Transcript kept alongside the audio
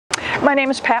My name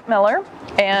is Pat Miller,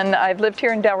 and I've lived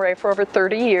here in Delray for over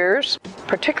 30 years.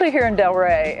 Particularly here in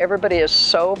Delray, everybody is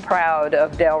so proud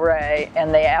of Delray,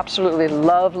 and they absolutely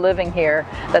love living here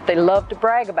that they love to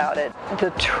brag about it.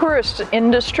 The tourist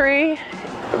industry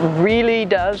really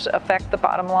does affect the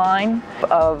bottom line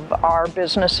of our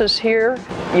businesses here.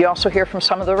 You also hear from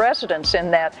some of the residents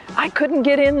in that, I couldn't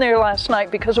get in there last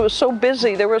night because it was so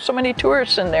busy. There were so many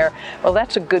tourists in there. Well,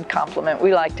 that's a good compliment.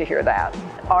 We like to hear that.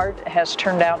 Art has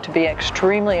turned out to be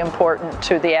extremely important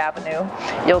to the Avenue.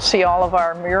 You'll see all of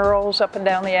our murals up and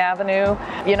down the Avenue.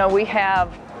 You know, we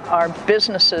have our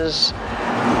businesses,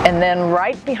 and then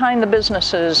right behind the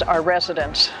businesses are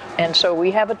residents. And so we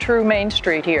have a true Main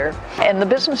Street here. And the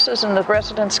businesses and the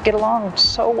residents get along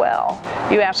so well.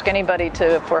 You ask anybody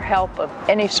for help of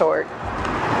any sort,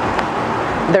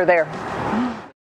 they're there.